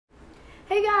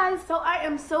Hey guys, so I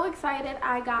am so excited.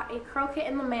 I got a curl kit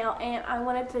in the mail and I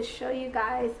wanted to show you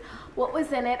guys what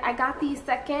was in it. I got the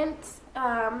second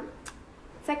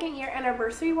year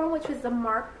anniversary one, which was the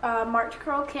March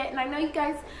curl kit, and I know you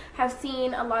guys have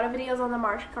seen a lot of videos on the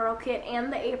March curl kit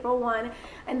and the April one,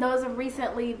 and those have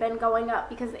recently been going up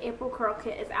because the April curl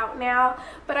kit is out now.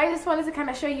 But I just wanted to kind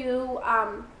of show you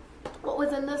what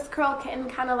was in this curl kit and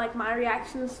kind of like my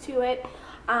reactions to it.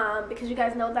 Because you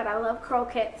guys know that I love curl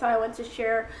kits, so I want to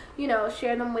share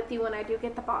them with you when I do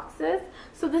get the boxes.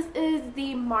 So this is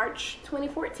the March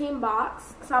 2014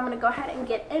 box, so I'm going to go ahead and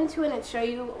get into it and show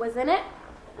you what was in it.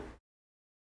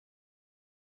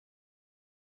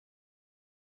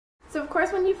 So of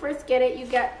course when you first get it, you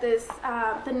get this,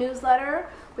 the newsletter,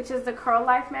 which is the Curl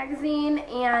Life magazine,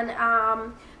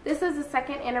 and this is the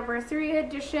second anniversary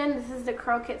edition. This is the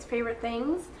Curl Kit's favorite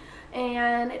things,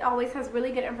 and it always has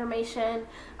really good information,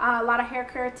 a lot of hair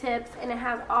care tips, and it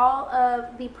has all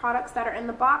of the products that are in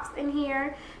the box in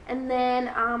here, and then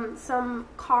some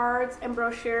cards and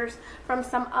brochures from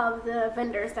some of the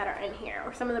vendors that are in here,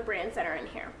 or some of the brands that are in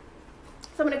here.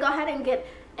 So I'm going to go ahead and get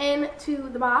into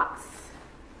the box.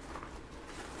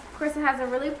 Of course, it has a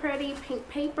really pretty pink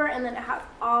paper, and then it has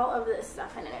all of this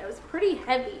stuff in it. It was pretty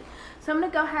heavy. So I'm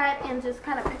going to go ahead and just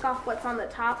kind of pick off what's on the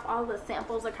top. All the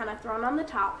samples are kind of thrown on the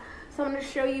top. So I'm going to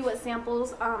show you what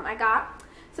samples I got.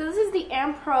 So this is the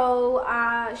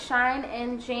Ampro Shine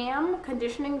and Jam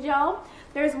Conditioning Gel.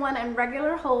 There's one in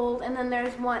regular hold, and then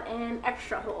there's one in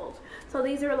extra hold. So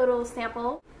these are a little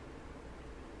sample.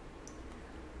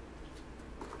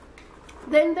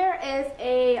 Then there is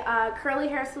a Curly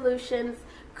Hair Solutions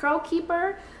Curl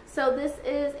Keeper. So this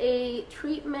is a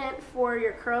treatment for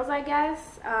your curls, I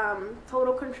guess.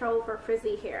 Total control for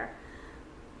frizzy hair.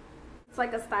 It's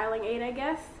like a styling aid, I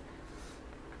guess.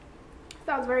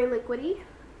 Sounds very liquidy.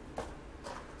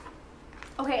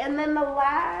 Okay, and then the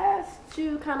last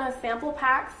two kind of sample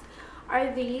packs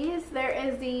are these. There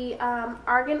is the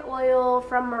Argan Oil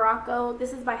from Morocco.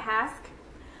 This is by Hask.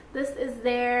 This is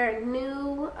their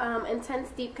new Intense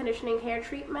Deep Conditioning Hair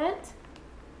Treatment.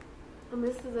 And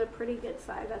this is a pretty good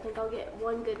size. I think I'll get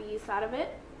one good use out of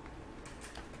it.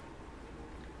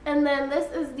 And then this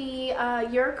is the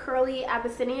Your Curly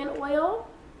Abyssinian Oil.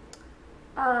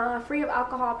 Free of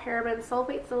alcohol, parabens,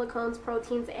 sulfate, silicones,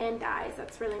 proteins, and dyes.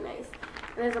 That's really nice.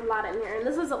 And there's a lot in here. And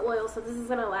this is an oil, so this is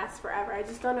going to last forever. I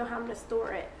just don't know how I'm going to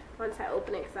store it once I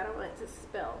open it because I don't want it to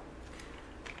spill.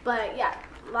 But yeah,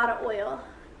 a lot of oil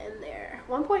in there.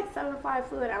 1.75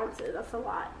 fluid ounces. That's a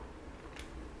lot.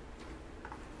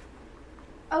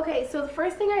 Okay, so the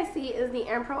first thing I see is the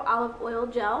Ampro Olive Oil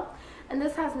Gel, and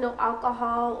this has no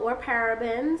alcohol or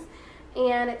parabens,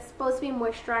 and it's supposed to be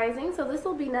moisturizing, so this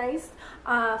will be nice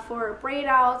for braid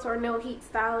outs or no heat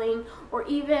styling, or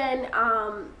even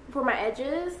for my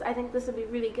edges. I think this would be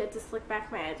really good to slick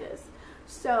back my edges.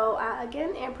 So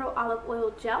again, Ampro Olive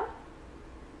Oil Gel,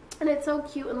 and it's so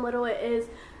cute and little. It is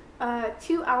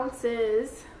 2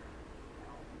 ounces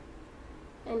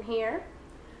in here,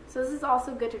 so this is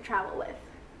also good to travel with.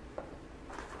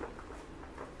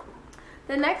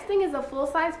 The next thing is a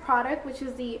full-size product, which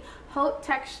is the Haute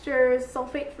Textures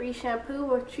Sulfate-Free Shampoo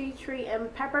with Tea Tree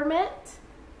and Peppermint.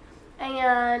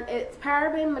 And it's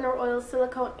paraben, mineral oil,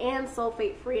 silicone, and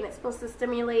sulfate-free, and it's supposed to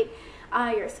stimulate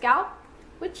your scalp,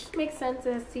 which makes sense.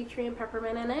 It has tea tree and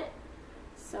peppermint in it.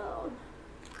 So,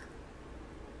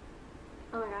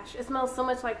 oh my gosh, it smells so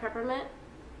much like peppermint.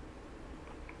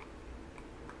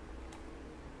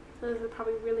 So this is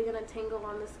probably really going to tingle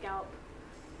on the scalp.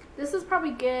 This is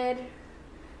probably good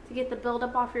to get the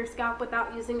buildup off your scalp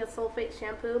without using a sulfate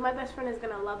shampoo. My best friend is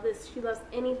going to love this. She loves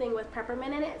anything with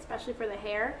peppermint in it, especially for the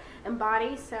hair and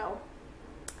body. So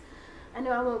I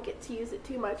know I won't get to use it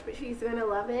too much, but she's going to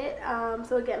love it.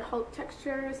 So again, Haute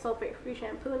Texture Sulfate Free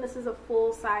Shampoo, and this is a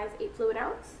full size 8 fluid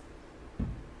ounce.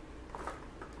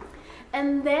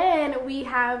 And then we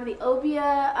have the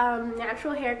Obia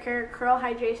Natural Hair Care Curl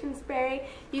Hydration Spray.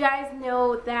 You guys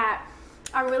know that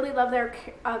I really love their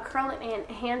curl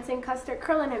enhancing custard.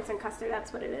 Curl enhancing custard,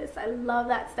 that's what it is. I love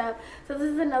that stuff. So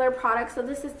this is another product. So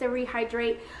this is to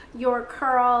rehydrate your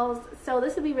curls. So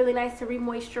this would be really nice to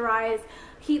re-moisturize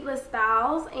heatless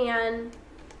styles. And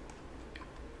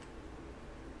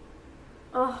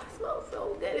oh, it smells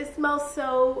so good. It smells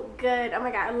so good. Oh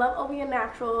my god, I love Obia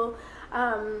Natural.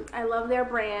 I love their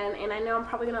brand, and I know I'm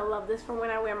probably going to love this for when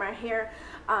I wear my hair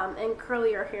in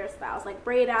curlier hairstyles, like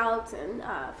braid outs and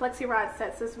flexi rod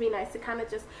sets. This would be nice to kind of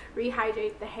just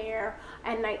rehydrate the hair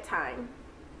at nighttime.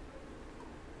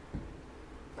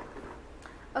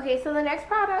 Okay, so the next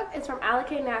product is from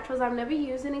Allocate Naturals. I've never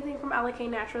used anything from Allocate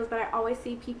Naturals, but I always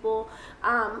see people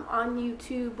on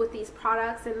YouTube with these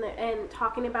products and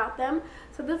talking about them.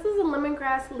 So this is a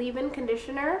lemongrass leave-in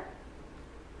conditioner,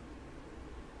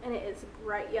 and it is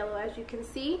bright yellow, as you can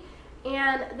see.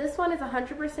 And this one is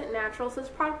 100% natural. So this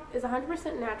product is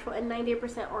 100% natural and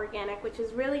 98% organic, which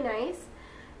is really nice.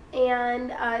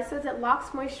 And it says it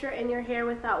locks moisture in your hair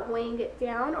without weighing it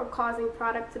down or causing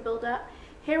product to build up.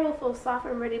 Hair will feel soft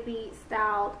and ready to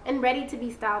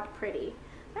be styled pretty.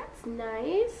 That's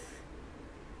nice.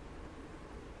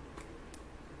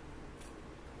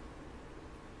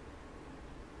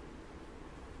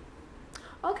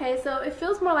 Okay, so it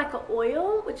feels more like an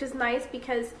oil, which is nice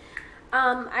because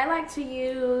I like to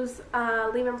use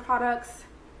leave-in products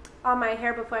on my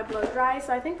hair before I blow dry.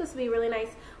 So I think this would be really nice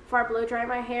before I blow dry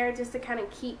my hair, just to kind of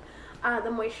keep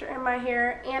the moisture in my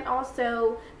hair. And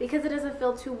also because it doesn't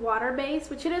feel too water-based,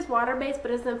 which it is water-based,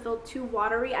 but it doesn't feel too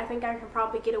watery, I think I can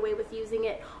probably get away with using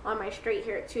it on my straight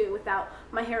hair too without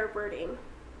my hair reverting.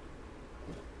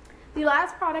 The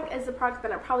last product is the product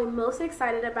that I'm probably most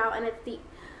excited about, and it's the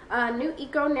new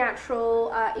Eco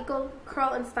Natural Eco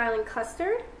Curl and Styling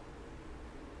Custard.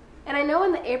 And I know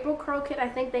in the April Curl Kit, I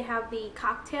think they have the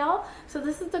cocktail. So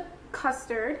this is the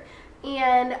custard,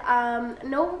 and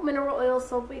no mineral oils,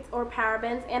 sulfates, or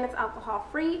parabens, and it's alcohol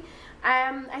free.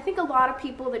 I think a lot of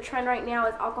people, the trend right now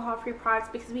is alcohol free products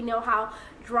because we know how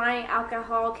drying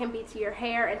alcohol can be to your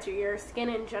hair and to your skin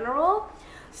in general.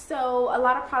 So a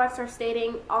lot of products are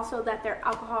stating also that they're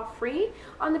alcohol free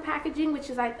on the packaging,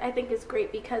 which is I think is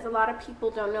great, because a lot of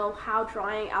people don't know how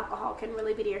drying alcohol can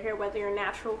really be to your hair, whether you're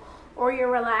natural or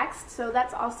you're relaxed. So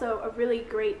that's also a really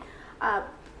great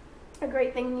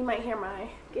thing. You might hear my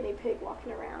guinea pig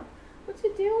walking around. What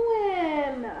you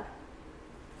doing?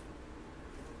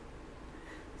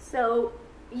 So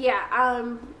yeah,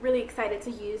 I'm really excited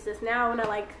to use this now. I want to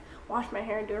like wash my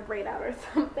hair and do a braid out or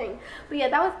something. But yeah,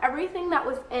 that was everything that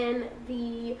was in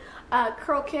the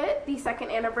curl kit, the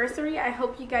second anniversary. I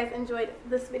hope you guys enjoyed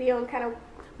this video and kind of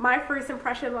my first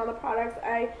impressions on the products.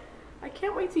 I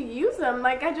can't wait to use them.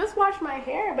 Like, I just washed my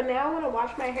hair, but now I want to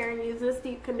wash my hair and use this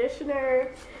deep conditioner,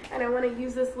 and I want to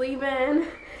use this leave-in,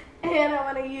 and I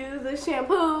want to use this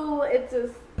shampoo. It's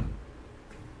just,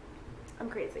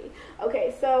 I'm crazy.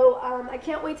 Okay, so I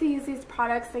can't wait to use these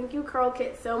products. Thank you, Curl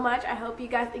Kit, so much. I hope you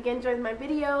guys again enjoyed my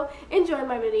video,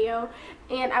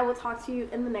 and I will talk to you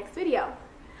in the next video.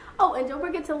 Oh, and don't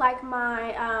forget to like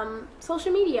my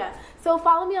social media. So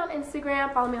follow me on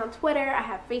Instagram, follow me on Twitter. I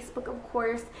have Facebook, of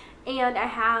course, and I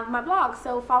have my blog.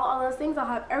 So follow all those things. I'll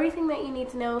have everything that you need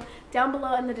to know down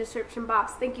below in the description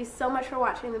box. Thank you so much for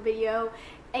watching the video.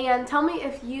 And tell me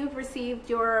if you've received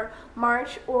your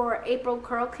March or April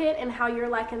Curl Kit and how you're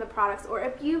liking the products. Or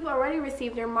if you've already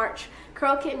received your March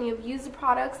Curl Kit and you've used the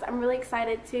products, I'm really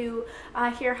excited to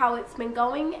hear how it's been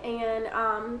going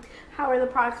and how are the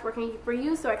products working for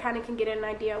you, so I kind of can get an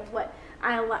idea of what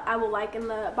I will like in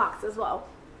the box as well.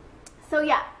 So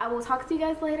yeah, I will talk to you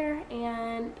guys later,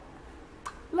 and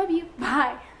love you.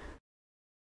 Bye.